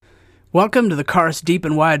Welcome to the Cars Deep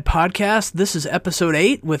and Wide podcast. This is episode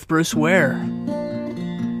 8 with Bruce Ware.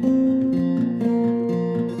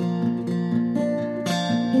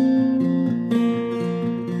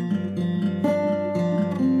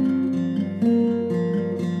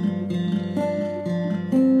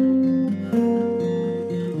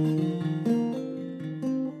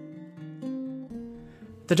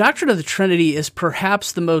 The doctrine of the Trinity is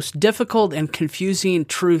perhaps the most difficult and confusing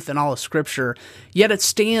truth in all of Scripture, yet it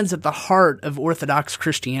stands at the heart of Orthodox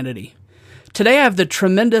Christianity. Today I have the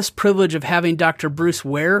tremendous privilege of having Dr. Bruce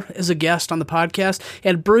Ware as a guest on the podcast,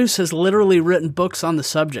 and Bruce has literally written books on the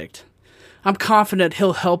subject. I'm confident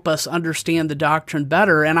he'll help us understand the doctrine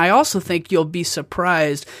better, and I also think you'll be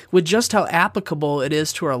surprised with just how applicable it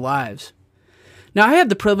is to our lives. Now, I had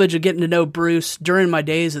the privilege of getting to know Bruce during my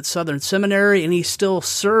days at Southern Seminary, and he still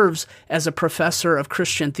serves as a professor of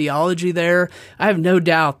Christian theology there. I have no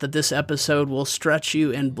doubt that this episode will stretch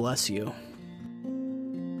you and bless you.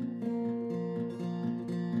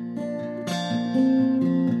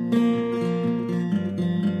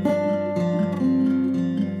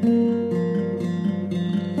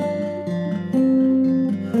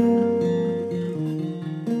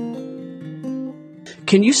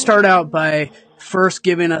 Can you start out by first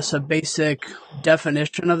giving us a basic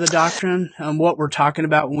definition of the doctrine, what we're talking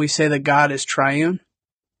about when we say that God is triune?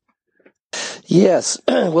 Yes.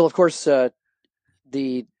 Well, of course,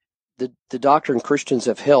 the doctrine Christians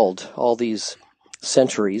have held all these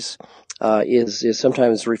centuries is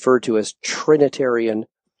sometimes referred to as Trinitarian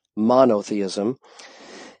monotheism,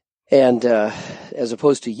 and as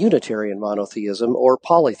opposed to Unitarian monotheism or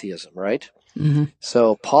polytheism, right? Mm-hmm.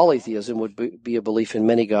 So polytheism would be a belief in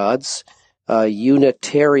many gods.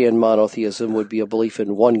 Unitarian monotheism would be a belief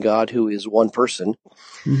in one God who is one person.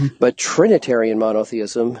 Mm-hmm. But Trinitarian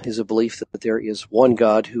monotheism is a belief that there is one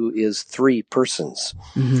God who is three persons,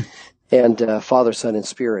 mm-hmm. and Father, Son, and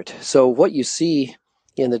Spirit. So what you see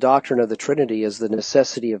in the doctrine of the Trinity is the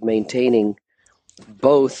necessity of maintaining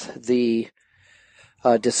both the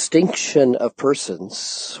distinction of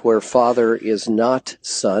persons, where Father is not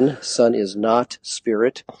Son, Son is not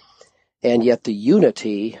Spirit, and yet the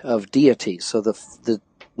unity of deity. So the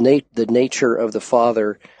nature of the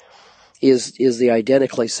Father is the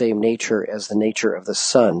identically same nature as the nature of the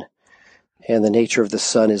Son, and the nature of the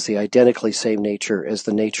Son is the identically same nature as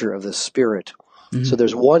the nature of the Spirit. Mm-hmm. So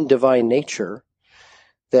there's one divine nature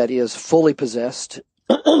that is fully possessed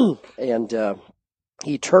and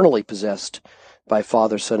eternally possessed by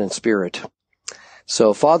Father, Son, and Spirit.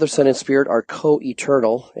 So Father, Son, and Spirit are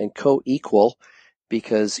co-eternal and co-equal,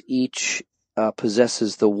 because each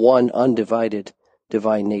possesses the one undivided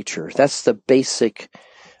divine nature. That's the basic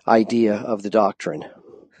idea of the doctrine.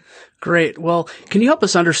 Great. Well, can you help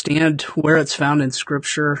us understand where it's found in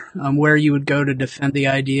Scripture, where you would go to defend the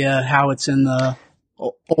idea, how it's in the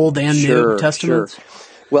Old and New Testaments? Sure.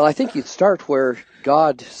 Well, I think you'd start where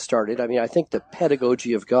God started. I mean, I think the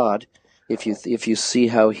pedagogy of God, if you see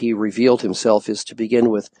how he revealed himself, is to begin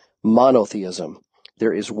with monotheism.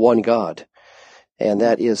 There is one God. And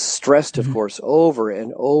that is stressed, of course, over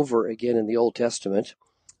and over again in the Old Testament,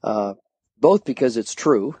 both because it's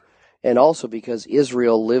true and also because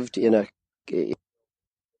Israel lived in a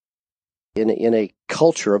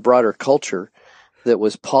culture, a broader culture that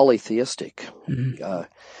was polytheistic. Mm-hmm.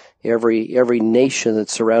 Every nation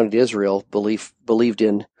that surrounded Israel believed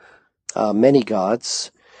in many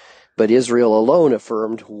gods, but Israel alone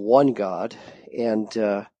affirmed one God, and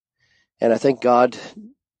I think God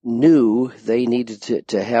knew they needed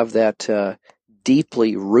to have that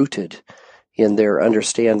deeply rooted in their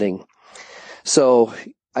understanding. So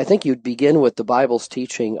I think you'd begin with the Bible's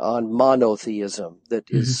teaching on monotheism that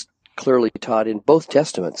mm-hmm. is clearly taught in both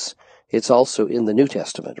Testaments. It's also in the New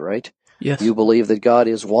Testament, right? Yes. You believe that God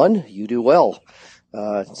is one, you do well,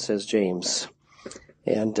 says James.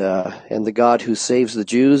 And the God who saves the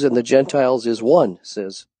Jews and the Gentiles is one,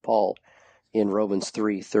 says Paul in Romans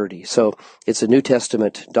 3:30. So it's a New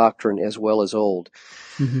Testament doctrine as well as Old.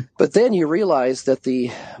 Mm-hmm. But then you realize that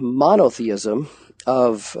the monotheism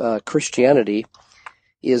of Christianity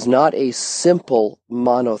is not a simple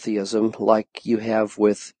monotheism like you have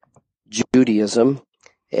with Judaism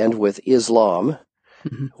and with Islam,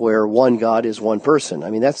 mm-hmm. where one God is one person. I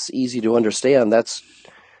mean, that's easy to understand. That's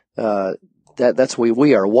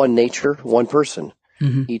we are one nature, one person.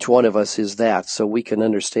 Mm-hmm. Each one of us is that, so we can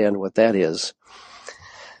understand what that is.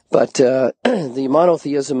 But the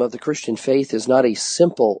monotheism of the Christian faith is not a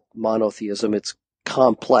simple monotheism. It's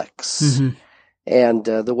complex. Mm-hmm. And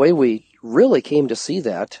the way we really came to see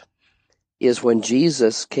that is when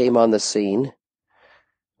Jesus came on the scene,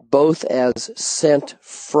 both as sent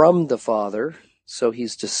from the Father, So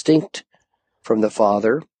he's distinct from the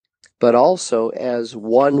Father, but also as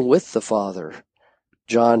one with the Father.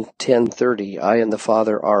 John 10:30, I and the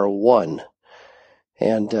Father are one.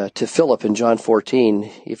 And to Philip in John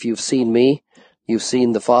 14, if you've seen me, you've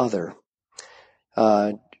seen the Father.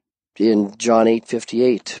 In John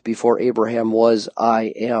 8:58, before Abraham was,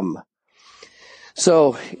 I am.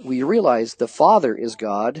 So we realize the Father is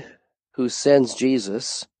God who sends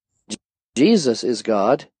Jesus. Jesus is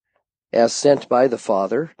God as sent by the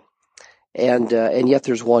Father, and yet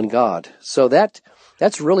there's one God. So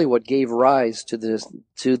that's really what gave rise to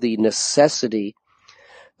the necessity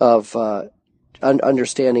of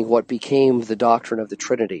understanding what became the doctrine of the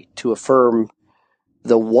Trinity, to affirm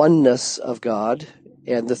the oneness of God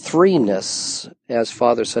and the threeness as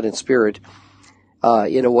Father, Son, and Spirit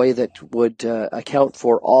in a way that would account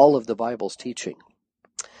for all of the Bible's teaching.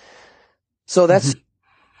 So that's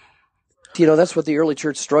that's what the early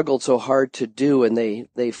church struggled so hard to do, and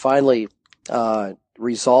they finally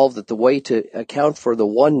resolved that the way to account for the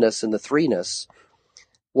oneness and the threeness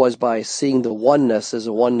was by seeing the oneness as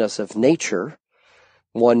a oneness of nature,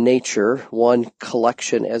 one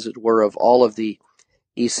collection, as it were, of all of the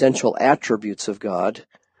essential attributes of God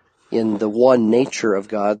in the one nature of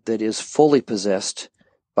God that is fully possessed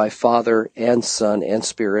by Father and Son and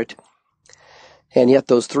Spirit. And yet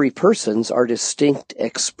those three persons are distinct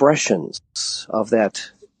expressions of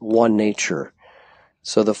that one nature.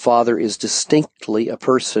 So the Father is distinctly a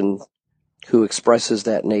person who expresses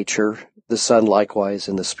that nature, the Son likewise,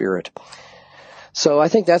 and the Spirit. So I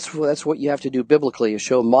think that's what you have to do biblically, is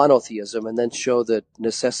show monotheism and then show the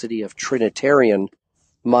necessity of Trinitarian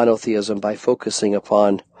monotheism by focusing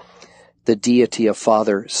upon the deity of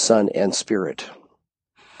Father, Son, and Spirit.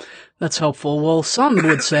 That's helpful. Well, some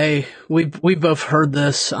would say, we've both heard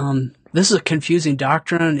this, this is a confusing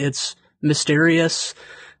doctrine. It's mysterious.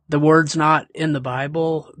 The word's not in the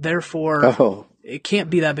Bible. Therefore, it can't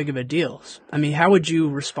be that big of a deal. I mean, how would you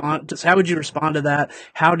respond to that?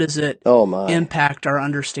 How does it impact our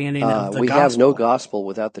understanding of the gospel? We have no gospel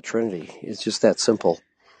without the Trinity. It's just that simple.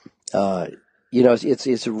 It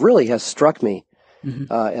really has struck me,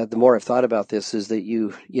 the more I've thought about this, is that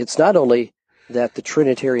it's not only that the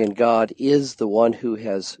Trinitarian God is the one who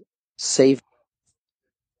has saved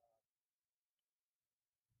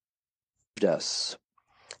us,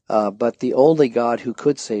 but the only God who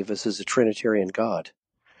could save us is a Trinitarian God.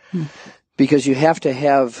 Because you have to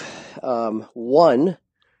have one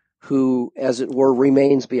who, as it were,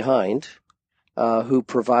 remains behind, who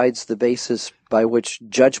provides the basis by which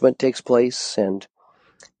judgment takes place, and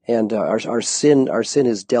our sin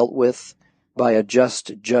is dealt with by a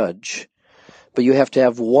just judge. But you have to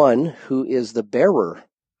have one who is the bearer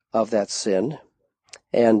of that sin,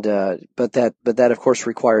 and but that of course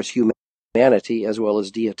requires humanity as well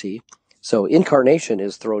as deity. So incarnation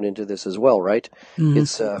is thrown into this as well, right?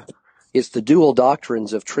 It's the dual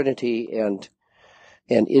doctrines of Trinity and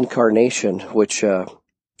incarnation, which that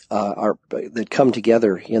come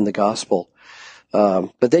together in the gospel.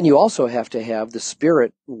 But then you also have to have the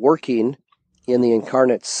Spirit working in the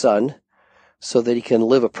incarnate Son, so that he can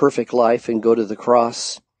live a perfect life and go to the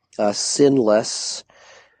cross sinless,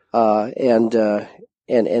 and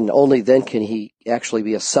only then can he actually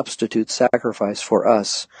be a substitute sacrifice for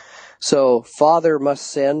us. So Father must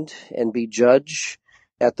send and be judge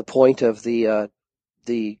at the point of the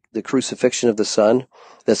crucifixion of the Son.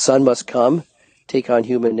 The Son must come, take on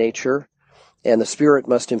human nature, and the Spirit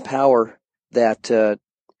must empower that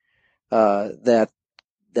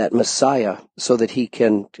Messiah so that he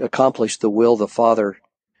can accomplish the will the Father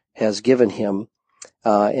has given him,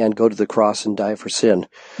 and go to the cross and die for sin.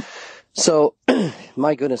 So,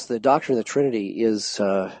 my goodness, the doctrine of the Trinity is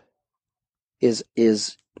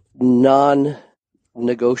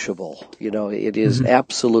non-negotiable. It is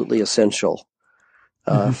absolutely essential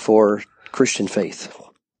for Christian faith.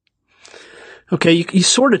 Okay, you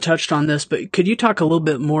sort of touched on this, but could you talk a little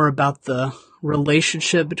bit more about the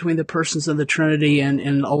relationship between the persons of the Trinity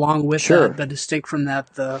and along with that, the distinct from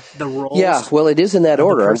that, the roles? Yeah, well, it is in that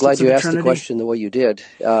order. I'm glad you asked the question the way you did.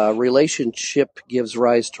 Relationship gives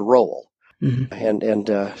rise to role. And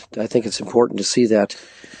I think it's important to see that.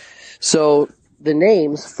 So the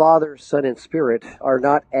names Father, Son, and Spirit are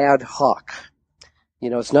not ad hoc.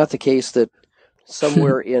 It's not the case that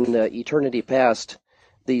somewhere in eternity past,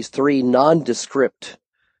 these three nondescript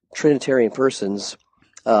Trinitarian persons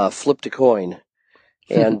flipped a coin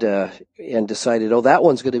and decided, that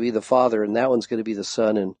one's going to be the Father, and that one's going to be the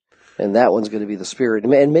Son, and that one's going to be the Spirit,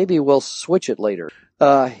 and maybe we'll switch it later.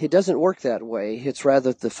 It doesn't work that way. It's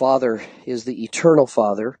rather the Father is the eternal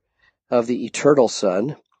Father of the eternal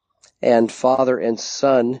Son, and Father and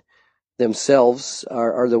Son, themselves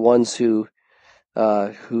are the ones who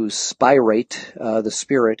spirate the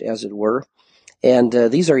Spirit, as it were. And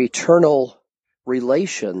these are eternal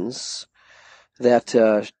relations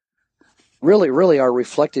that really are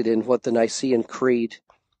reflected in what the Nicene Creed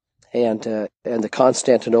and the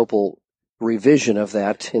Constantinople revision of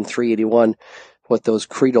that in 381, what those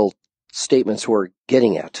creedal statements were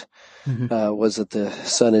getting at, was that the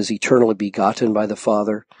Son is eternally begotten by the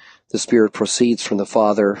Father, the Spirit proceeds from the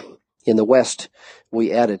Father. In the West,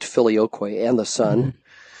 we added filioque and the Son.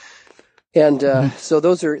 And so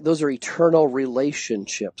those are eternal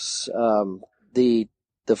relationships. The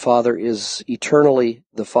Father is eternally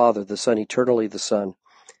the Father, the Son eternally the Son,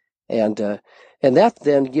 and that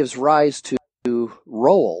then gives rise to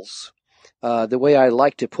roles. The way I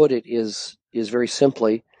like to put it is very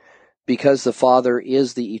simply, because the Father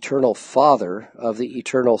is the eternal Father of the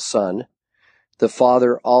eternal Son, the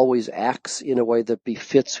Father always acts in a way that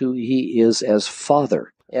befits who he is as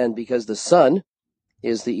Father, and because the Son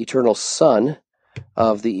is the eternal Son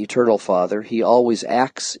of the eternal Father, he always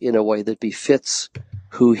acts in a way that befits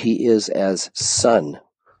who he is as Son.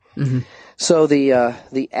 So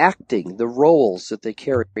the acting, the roles that they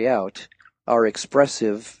carry out are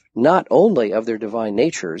expressive not only of their divine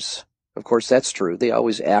natures. Of course, that's true. They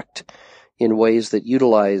always act in ways that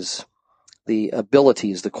utilize the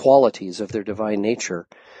abilities, the qualities of their divine nature,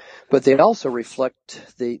 but they also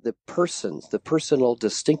reflect the persons, the personal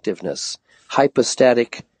distinctiveness,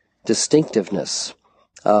 hypostatic distinctiveness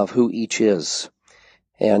of who each is.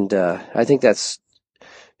 And I think that's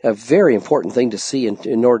a very important thing to see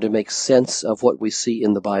in order to make sense of what we see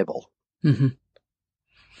in the Bible.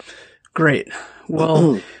 Great.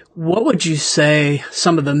 Well, what would you say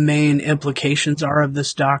some of the main implications are of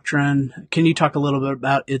this doctrine? Can you talk a little bit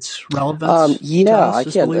about its relevance? Yeah, I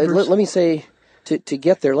can. Let me say, to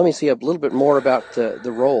get there, let me say a little bit more about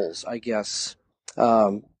the roles, I guess,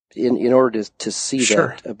 in order to see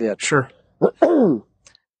that a bit. Sure.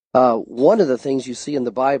 One of the things you see in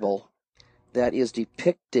the Bible that is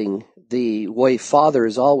depicting the way Father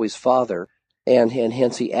is always Father, and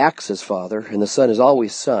hence he acts as Father, and the Son is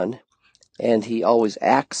always Son, and he always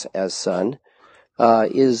acts as Son,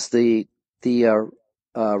 is the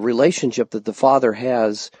relationship that the Father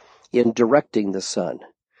has in directing the Son.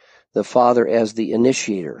 The Father as the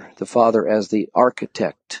initiator, the Father as the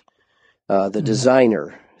architect, the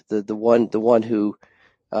designer, the one who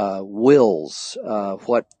wills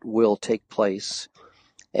what will take place,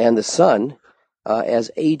 and the Son as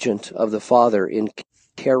agent of the Father in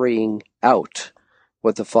carrying out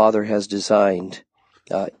what the Father has designed,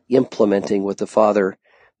 implementing what the Father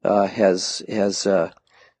has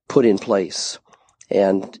put in place.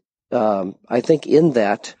 And I think in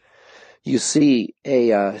that you see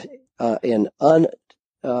an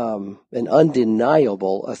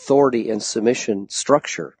undeniable authority and submission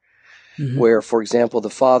structure, where, for example, the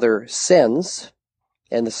Father sends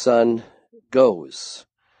and the Son goes.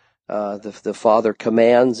 The Father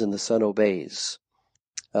commands and the Son obeys.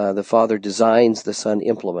 The Father designs, the Son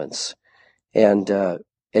implements. And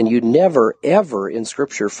you never, ever in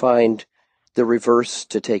Scripture find the reverse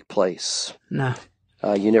to take place. No.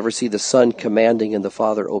 You never see the Son commanding and the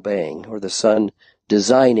Father obeying, or the Son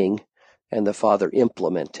designing and the Father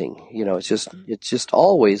implementing. It's just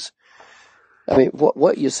always, I mean,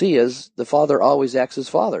 what you see is the Father always acts as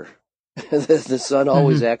Father. The Son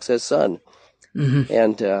always acts as Son.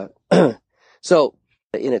 And so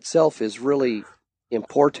in itself is really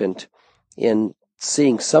important in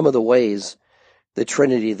seeing some of the ways the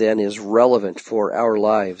Trinity then is relevant for our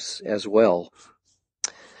lives as well.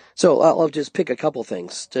 So I'll just pick a couple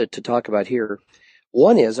things to talk about here.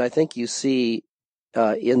 One is, I think you see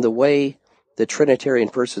in the way the Trinitarian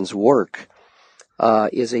persons work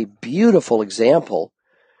is a beautiful example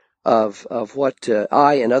of what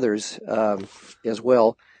I and others as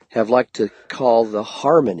well have liked to call the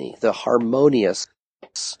harmony, the harmonious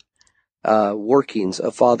workings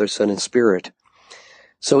of Father, Son, and Spirit.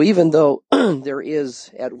 So even though there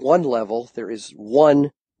is, at one level, there is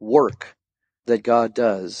one work that God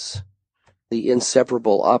does, the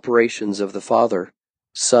inseparable operations of the Father,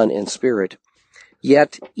 Son, and Spirit,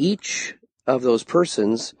 yet each of those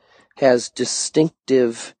persons has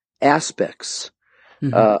distinctive aspects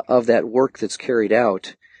of that work that's carried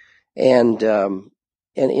out. And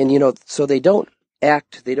so they don't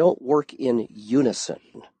work in unison.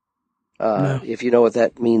 No. If you know what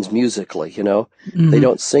that means musically, they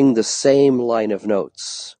don't sing the same line of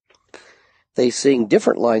notes. They sing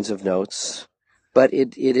different lines of notes, but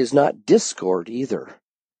it is not discord either.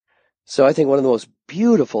 So I think one of the most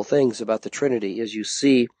beautiful things about the Trinity is you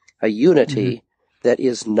see a unity that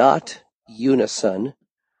is not unison,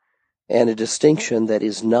 and a distinction that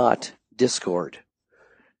is not discord.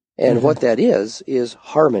 And what that is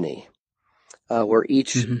harmony, where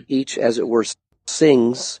each, as it were,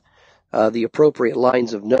 sings the appropriate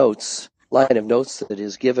line of notes that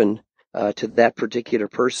is given to that particular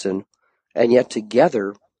person, and yet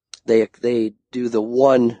together they do the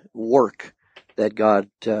one work that God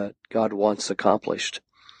wants accomplished.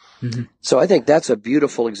 So I think that's a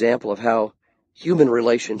beautiful example of how human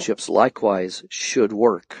relationships likewise should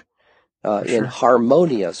work in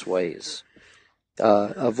harmonious ways,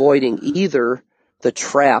 avoiding either the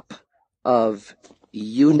trap of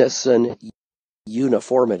unison,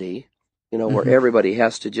 uniformity, where everybody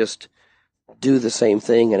has to just do the same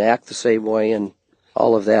thing and act the same way and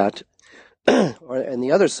all of that. And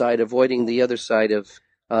the other side, avoiding the other side of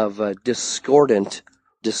discordant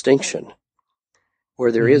distinction,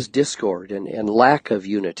 where there is discord and lack of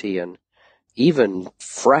unity and even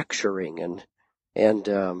fracturing and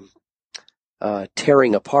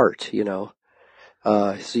tearing apart,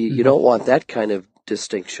 So you don't want that kind of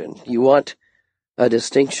distinction. You want a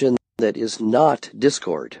distinction that is not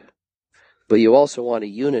discord, but you also want a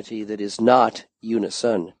unity that is not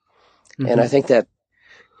unison. And I think that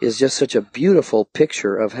is just such a beautiful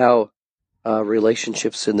picture of how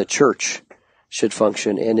relationships in the church should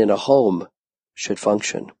function and in a home should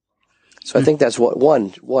function. So I think that's what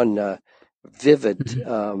one vivid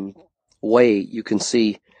way you can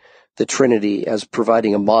see the Trinity as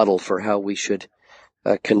providing a model for how we should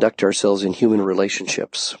conduct ourselves in human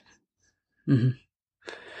relationships.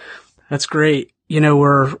 That's great.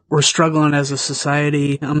 We're struggling as a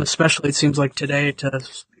society, especially it seems like today, to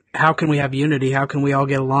how can we have unity? How can we all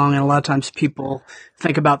get along? And a lot of times people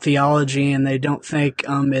think about theology and they don't think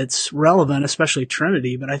it's relevant, especially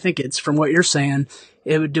Trinity. But I think it's, from what you're saying,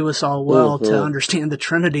 it would do us all well to understand the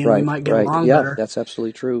Trinity, and we might get along better. Yeah, that's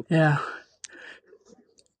absolutely true. Yeah.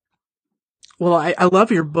 Well, I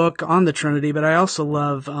love your book on the Trinity, but I also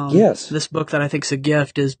love this book that I think is a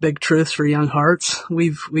gift, is Big Truths for Young Hearts.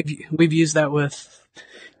 We've used that with,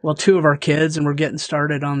 two of our kids, and we're getting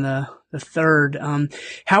started on the third.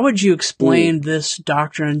 How would you explain this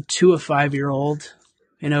doctrine to a 5-year-old?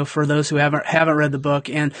 For those who haven't read the book.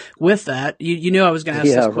 And with that, you knew I was going to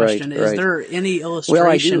ask this question. Is there any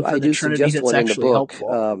illustration for the Trinity that's actually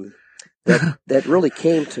helpful? That really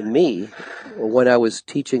came to me when I was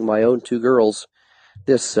teaching my own 2 girls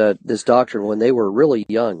this doctrine when they were really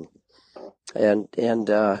young, and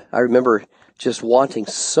I remember just wanting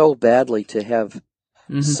so badly to have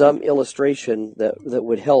some illustration that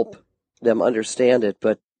would help them understand it.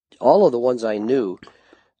 But all of the ones I knew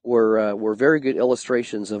were very good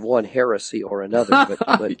illustrations of one heresy or another, but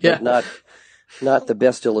not the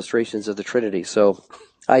best illustrations of the Trinity. So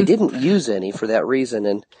I didn't use any for that reason,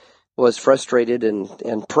 and was frustrated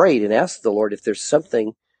and prayed and asked the Lord, if there's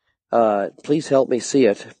something, please help me see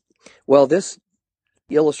it. Well, this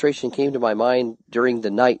illustration came to my mind during the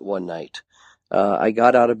night one night. I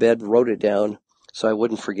got out of bed, wrote it down so I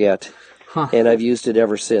wouldn't forget, and I've used it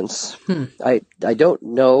ever since. I don't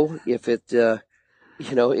know if it,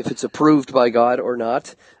 if it's approved by God or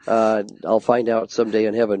not. I'll find out someday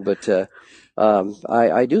in heaven, but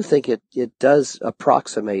I do think it does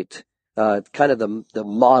approximate kind of the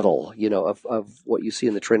model, of what you see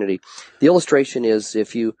in the Trinity. The illustration is,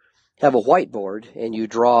 if you have a whiteboard and you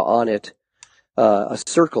draw on it a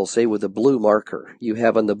circle, say with a blue marker, you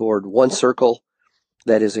have on the board one circle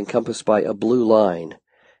that is encompassed by a blue line.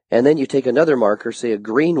 And then you take another marker, say a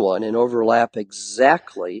green one, and overlap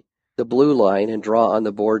exactly the blue line and draw on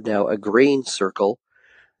the board now a green circle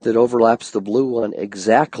that overlaps the blue one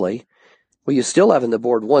exactly. Well, you still have on the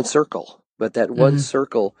board one circle, but that one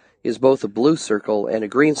circle is both a blue circle and a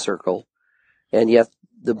green circle, and yet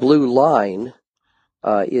the blue line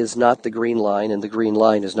is not the green line, and the green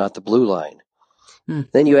line is not the blue line.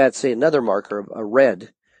 Then you add, say, another marker, a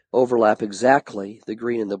red, overlap exactly the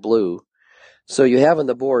green and the blue. So you have on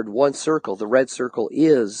the board one circle. The red circle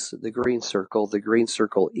is the green circle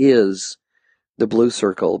is the blue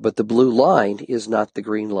circle, but the blue line is not the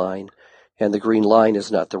green line, and the green line is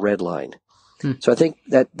not the red line. So I think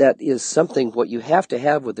that is something, what you have to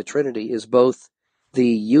have with the Trinity is both the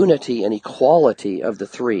unity and equality of the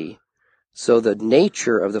three. So the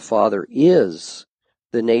nature of the Father is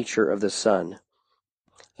the nature of the Son,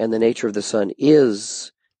 and the nature of the Son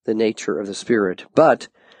is the nature of the Spirit. But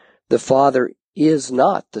the Father is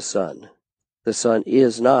not the Son. The Son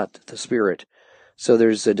is not the Spirit. So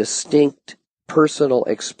there's a distinct personal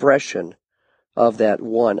expression of that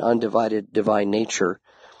one undivided divine nature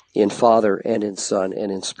in Father and in Son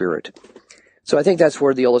and in Spirit. So I think that's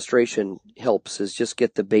where the illustration helps, is just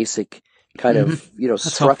get the basic kind of,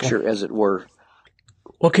 structure, helpful, as it were.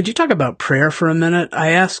 Well, could you talk about prayer for a minute?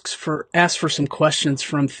 I asked for some questions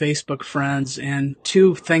from Facebook friends, and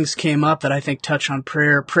two things came up that I think touch on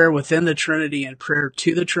prayer: prayer within the Trinity and prayer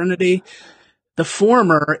to the Trinity. The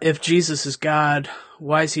former, if Jesus is God,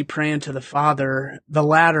 why is he praying to the Father? The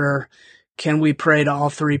latter, can we pray to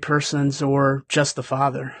all three persons or just the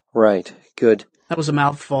Father? Right. Good. That was a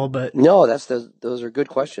mouthful, but No, those are good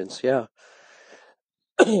questions. Yeah.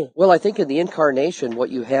 Well, I think in the incarnation,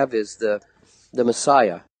 what you have is the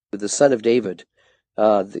Messiah, the Son of David.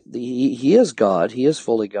 He is God. He is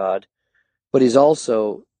fully God, but he's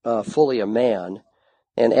also fully a man.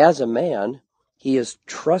 And as a man, he is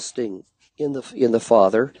trusting in the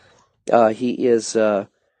Father. He is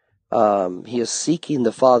seeking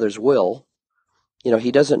the Father's will.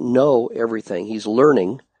 He doesn't know everything. He's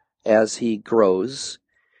learning as he grows.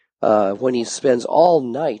 When he spends all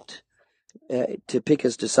night to pick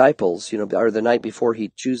his disciples, or the night before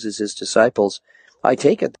he chooses his disciples, I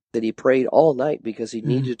take it that he prayed all night because he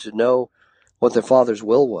needed to know what the Father's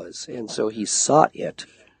will was, and so he sought it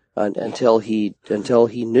until he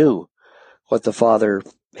knew what the Father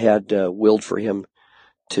had willed for him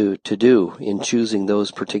to do in choosing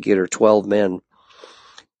those particular 12 men.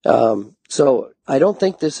 So I don't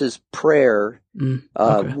think this is prayer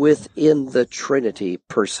within the Trinity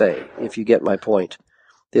per se, if you get my point.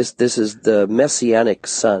 This is the Messianic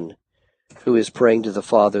Son who is praying to the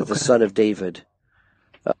Father, the Son of David,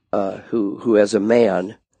 who as a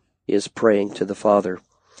man is praying to the Father.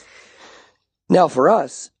 Now for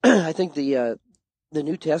us, I think the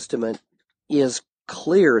New Testament is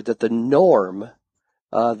clear that the norm,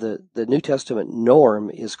 the New Testament norm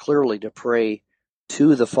is clearly to pray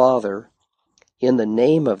to the Father in the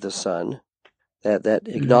name of the Son, that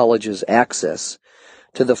acknowledges access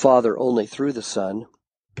to the Father only through the Son,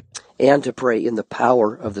 and to pray in the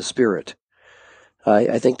power of the Spirit.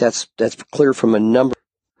 I think that's clear from a number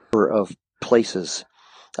of places.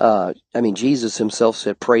 Jesus himself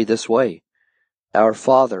said, "Pray this way: Our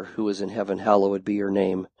Father who is in heaven, hallowed be your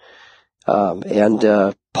name."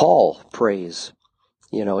 And Paul prays,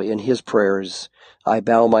 in his prayers, "I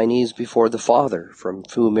bow my knees before the Father, from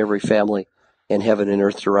whom every family in heaven and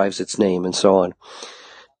earth derives its name," and so on.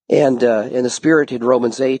 And the Spirit in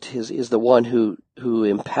Romans 8 is the one who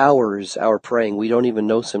empowers our praying. We don't even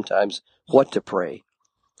know sometimes what to pray,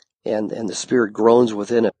 and the Spirit groans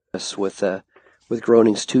within us with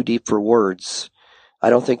groanings too deep for words. I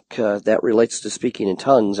don't think that relates to speaking in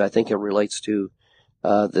tongues. I think it relates to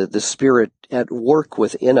the Spirit at work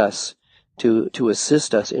within us to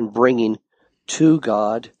assist us in bringing to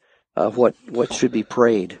God what should be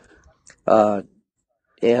prayed,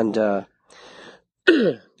 and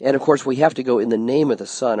of course we have to go in the name of the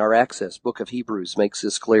Son. Our access, Book of Hebrews makes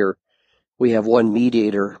this clear. We have one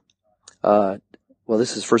mediator.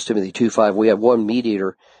 This is 1 Timothy 2:5. We have one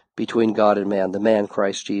mediator between God and man, the man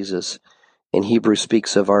Christ Jesus. And Hebrews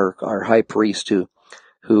speaks of our high priest who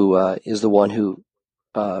is the one who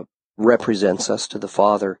represents us to the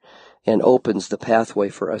Father and opens the pathway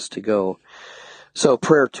for us to go. So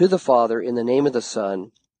prayer to the Father in the name of the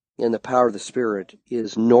Son, in the power of the Spirit,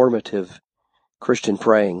 is normative Christian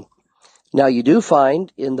praying. Now you do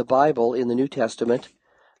find in the Bible, in the New Testament,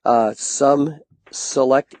 some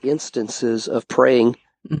select instances of praying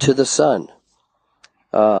to the Son.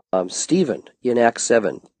 Stephen in Acts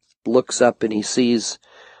 7 looks up and he sees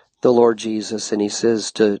the Lord Jesus, and he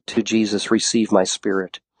says to Jesus, "Receive my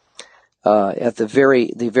spirit." At the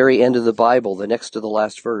very end of the Bible, the next to the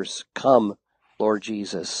last verse, "Come, Lord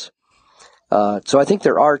Jesus." So I think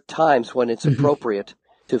there are times when it's appropriate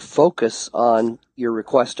to focus on your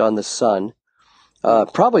request on the Son.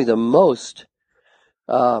 Probably the most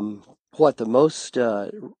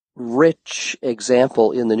rich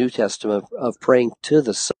example in the New Testament of praying to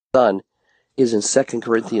the Son is in 2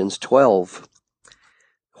 Corinthians 12,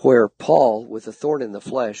 where Paul, with a thorn in the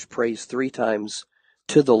flesh, prays 3 times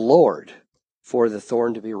to the Lord for the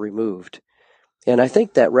thorn to be removed. And I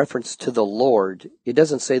think that reference to the Lord, it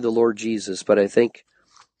doesn't say the Lord Jesus, but I think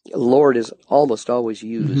Lord is almost always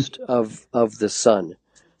used of the Son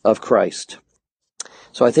of Christ.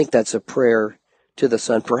 So I think that's a prayer to the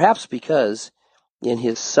Son, perhaps because in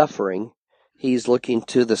his suffering, he's looking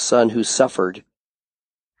to the Son who suffered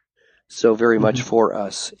so very much for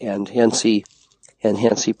us, and hence he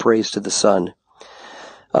prays to the Son.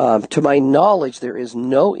 To my knowledge, there is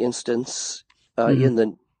no instance in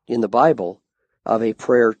the Bible of a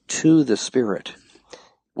prayer to the Spirit.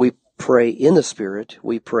 We pray in the Spirit,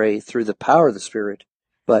 we pray through the power of the Spirit,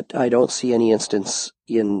 but I don't see any instance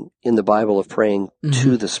in the Bible of praying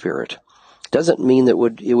to the Spirit. Doesn't mean that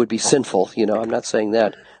it would be sinful. I'm not saying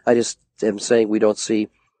that. I just am saying we don't see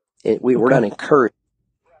it. We're not encouraged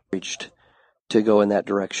to go in that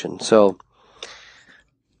direction. So,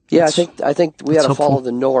 yeah, I think we ought to follow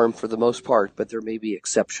the norm for the most part, but there may be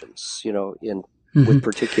exceptions, with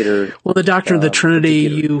particular. Well, the doctrine of the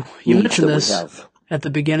Trinity, you mentioned this at the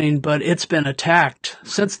beginning, but it's been attacked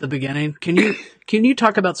since the beginning. Can you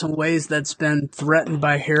talk about some ways that's been threatened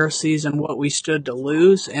by heresies and what we stood to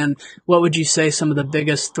lose? And what would you say some of the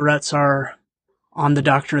biggest threats are on the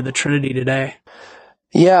doctrine of the Trinity today?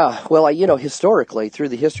 Yeah, well, historically, through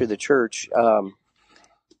the history of the church,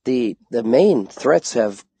 the main threats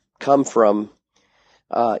have come from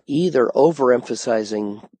either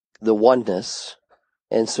overemphasizing the oneness,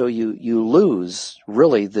 and so you lose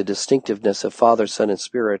really the distinctiveness of Father, Son, and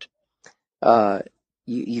Spirit.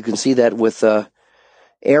 You can see that with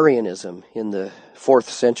Arianism in the 4th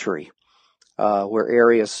century, where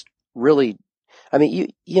Arius really,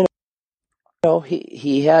 he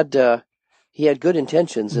had good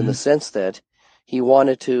intentions in the sense that he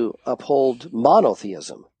wanted to uphold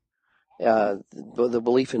monotheism, the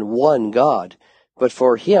belief in one God. But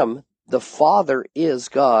for him, the Father is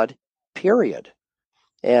God, period.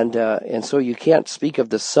 And so you can't speak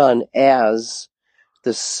of the Son as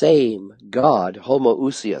the same God,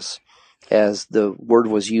 homoousios, as the word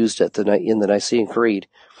was used in the Nicene Creed.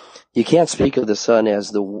 You can't speak of the Son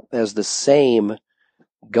as the same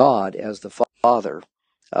God as the Father,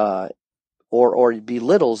 or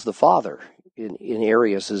belittles the Father in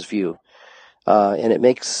Arius's view, and it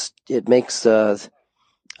makes the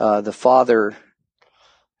Father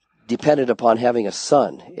dependent upon having a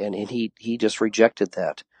Son, and he just rejected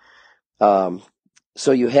that.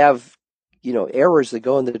 So you have errors that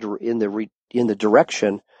go in the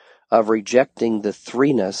direction of rejecting the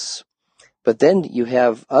threeness, but then you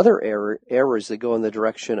have other errors that go in the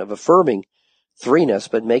direction of affirming threeness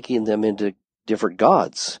but making them into different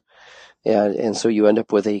gods. And so you end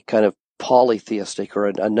up with a kind of polytheistic, or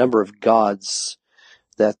a number of gods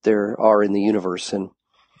that there are in the universe. And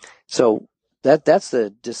so that's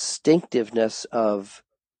the distinctiveness of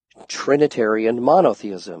Trinitarian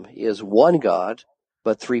monotheism, is one God,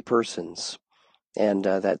 but three persons. And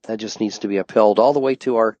that just needs to be upheld all the way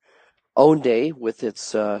to our own day with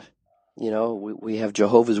its, we have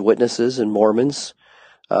Jehovah's Witnesses and Mormons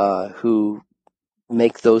who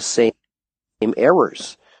make those same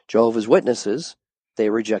errors. Jehovah's Witnesses, they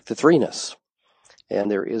reject the threeness.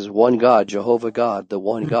 And there is one God, Jehovah God, the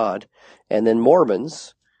one God. And then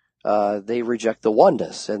Mormons, they reject the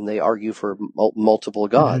oneness, and they argue for multiple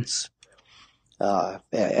gods,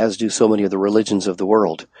 as do so many of the religions of the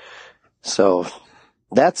world. So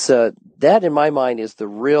that in my mind is the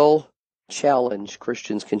real challenge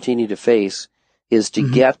Christians continue to face, is to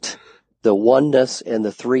get the oneness and the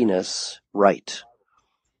threeness right.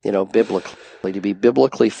 Biblically, to be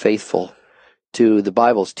biblically faithful to the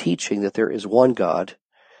Bible's teaching that there is one God,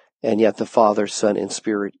 and yet the Father, Son, and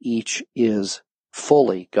Spirit each is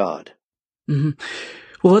fully God. Mm-hmm.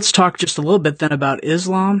 Well, let's talk just a little bit then about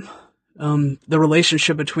Islam. The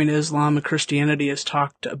relationship between Islam and Christianity is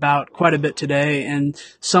talked about quite a bit today, and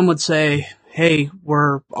some would say, hey,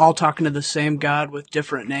 we're all talking to the same God with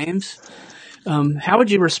different names. How would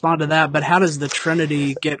you respond to that? But how does the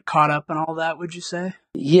Trinity get caught up in all that, would you say?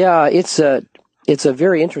 Yeah, it's a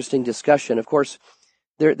very interesting discussion. Of course,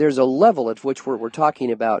 there's a level at which we're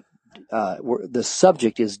talking about, the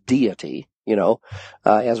subject is deity,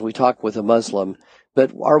 as we talk with a Muslim.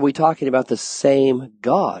 But are we talking about the same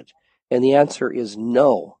God? And the answer is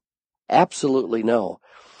no, absolutely no,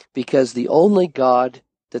 because the only God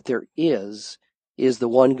that there is the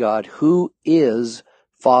one God who is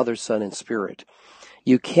Father, Son, and Spirit.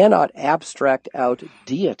 You cannot abstract out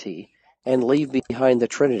deity and leave behind the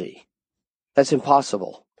Trinity. That's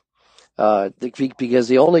impossible, because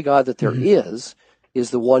the only God that there is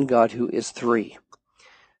the one God who is three.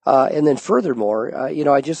 And then furthermore,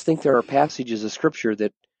 I just think there are passages of Scripture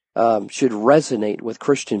that should resonate with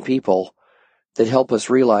Christian people that help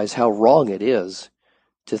us realize how wrong it is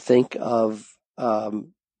to think of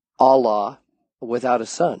Allah without a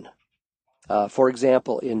son. For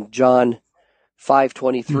example, in John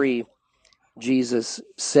 5:23, Jesus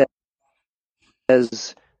says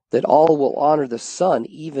that all will honor the Son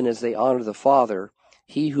even as they honor the Father.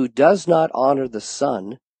 He who does not honor the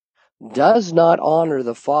Son does not honor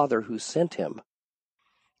the Father who sent him.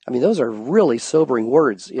 I mean, those are really sobering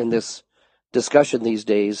words in this discussion these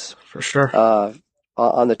days. For sure.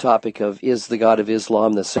 On the topic of, is the God of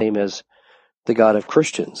Islam the same as the God of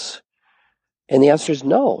Christians? And the answer is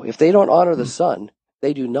no. If they don't honor the Son,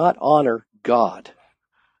 they do not honor God,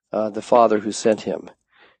 the Father who sent him.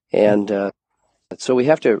 And so we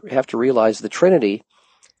have to realize the Trinity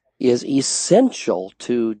is essential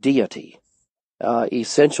to deity.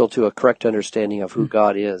 essential to a correct understanding of who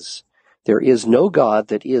God is. There is no God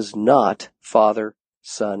that is not Father,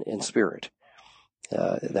 Son, and Spirit.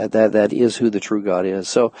 That is who the true God is.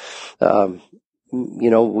 So,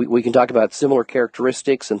 we can talk about similar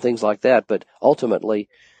characteristics and things like that, but ultimately,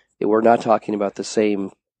 we're not talking about the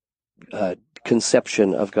same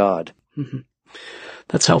conception of God. Mm-hmm.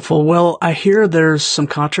 That's helpful. Well, I hear there's some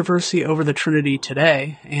controversy over the Trinity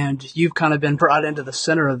today, and you've kind of been brought into the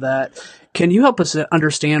center of that. Can you help us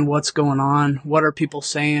understand what's going on? What are people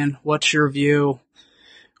saying? What's your view?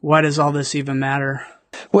 Why does all this even matter?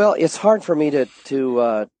 Well, it's hard for me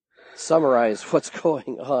to summarize what's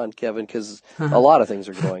going on, Kevin, because a lot of things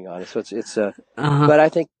are going on. So but I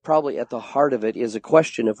think probably at the heart of it is a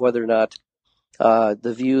question of whether or not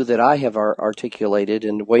the view that I have articulated,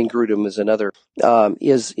 and Wayne Grudem is another,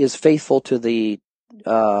 is faithful to the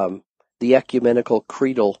ecumenical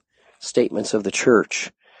creedal statements of the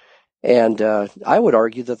Church. And I would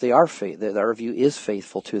argue that they are that our view is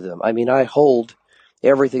faithful to them. I mean, I hold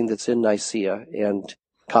everything that's in Nicaea and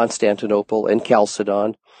Constantinople and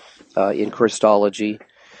Chalcedon in Christology.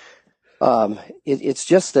 It's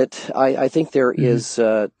just that I think there is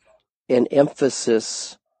an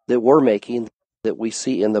emphasis that we're making, that we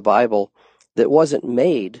see in the Bible, that wasn't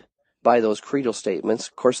made by those creedal statements.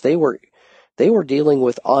 Of course, they were dealing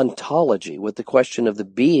with ontology, with the question of the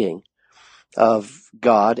being of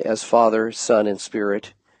God as Father, Son, and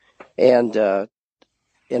Spirit, and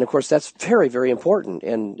of course that's very, very important.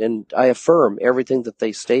 And I affirm everything that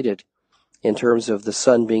they stated in terms of the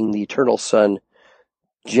Son being the eternal Son,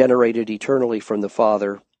 generated eternally from the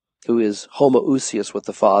Father, who is homoousios with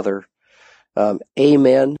the Father.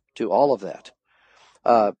 Amen to all of that.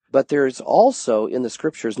 But there's also in the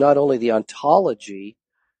Scriptures not only the ontology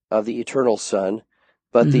of the eternal Son,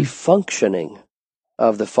 but the functioning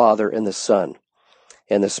of the Father and the Son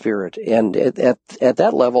and the Spirit. And at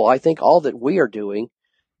that level, I think all that we are doing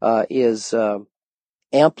is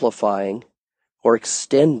amplifying or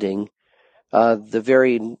extending the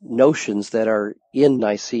very notions that are in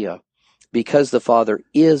Nicaea, because the Father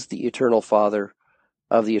is the eternal Father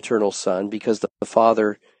of the eternal Son, because the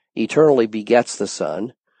Father eternally begets the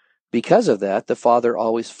Son. Because of that, the Father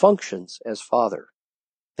always functions as Father.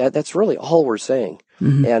 That's really all we're saying.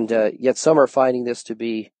 And yet some are finding this to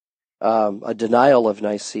be a denial of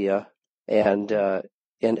Nicaea and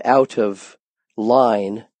out of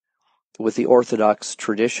line with the Orthodox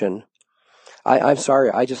tradition. I'm sorry,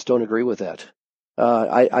 I just don't agree with that.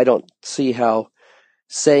 I don't see how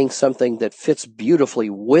saying something that fits beautifully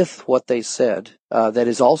with what they said, that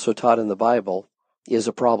is also taught in the Bible, is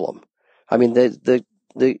a problem. I mean, the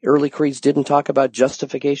early creeds didn't talk about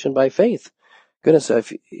justification by faith. Goodness,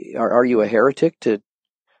 are you a heretic to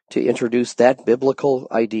introduce that biblical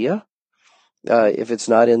idea if it's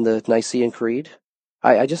not in the Nicene Creed?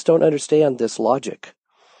 I just don't understand this logic.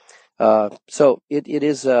 So it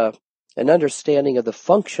is an understanding of the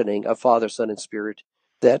functioning of Father, Son, and Spirit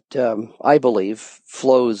that I believe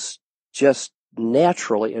flows just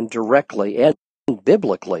naturally and directly and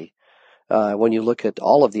biblically, when you look at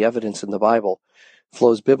all of the evidence in the Bible,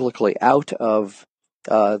 flows biblically out of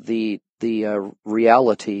the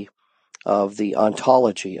reality of the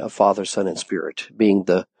ontology of Father, Son, and Spirit, being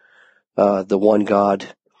the one God,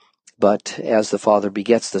 but as the Father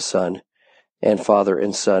begets the Son, and Father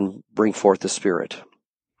and Son bring forth the Spirit.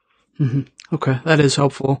 Okay, that is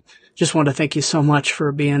helpful. Just want to thank you so much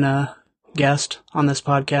for being a guest on this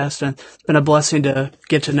podcast, and it's been a blessing to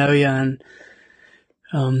get to know you and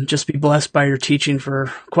just be blessed by your teaching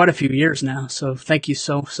for quite a few years now. So thank you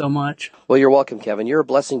so much. Well, you're welcome, Kevin. You're a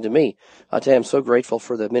blessing to me. I'll tell you, I'm so grateful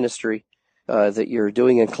for the ministry that you're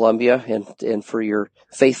doing in Columbia, and for your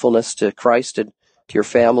faithfulness to Christ and to your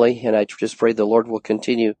family. And I just pray the Lord will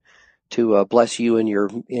continue to bless you and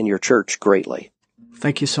your church greatly.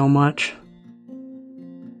 Thank you so much.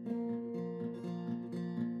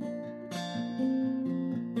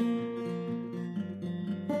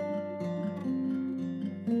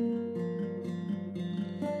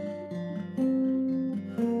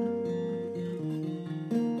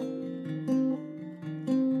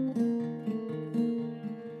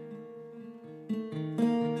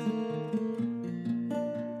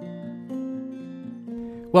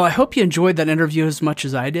 Well, I hope you enjoyed that interview as much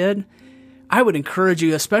as I did. I would encourage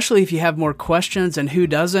you, especially if you have more questions, and who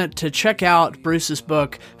doesn't, to check out Bruce's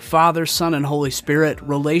book, Father, Son, and Holy Spirit,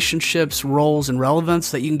 Relationships, Roles, and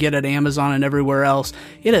Relevance, that you can get at Amazon and everywhere else.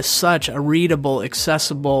 It is such a readable,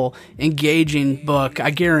 accessible, engaging book. I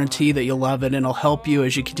guarantee that you'll love it, and it'll help you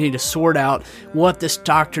as you continue to sort out what this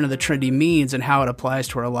doctrine of the Trinity means and how it applies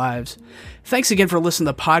to our lives. Thanks again for listening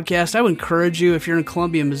to the podcast. I would encourage you, if you're in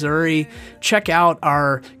Columbia, Missouri, check out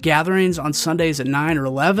our gatherings on Sundays at 9 or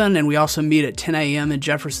 11, and we also meet at 10 a.m. in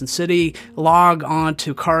Jefferson City. Log on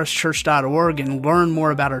to charischurch.org and learn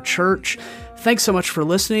more about our church. Thanks so much for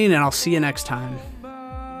listening, and I'll see you next time.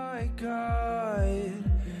 My God,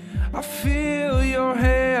 I feel your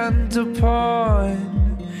hand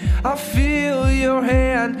upon, I feel your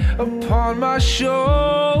hand upon my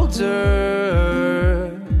shoulder.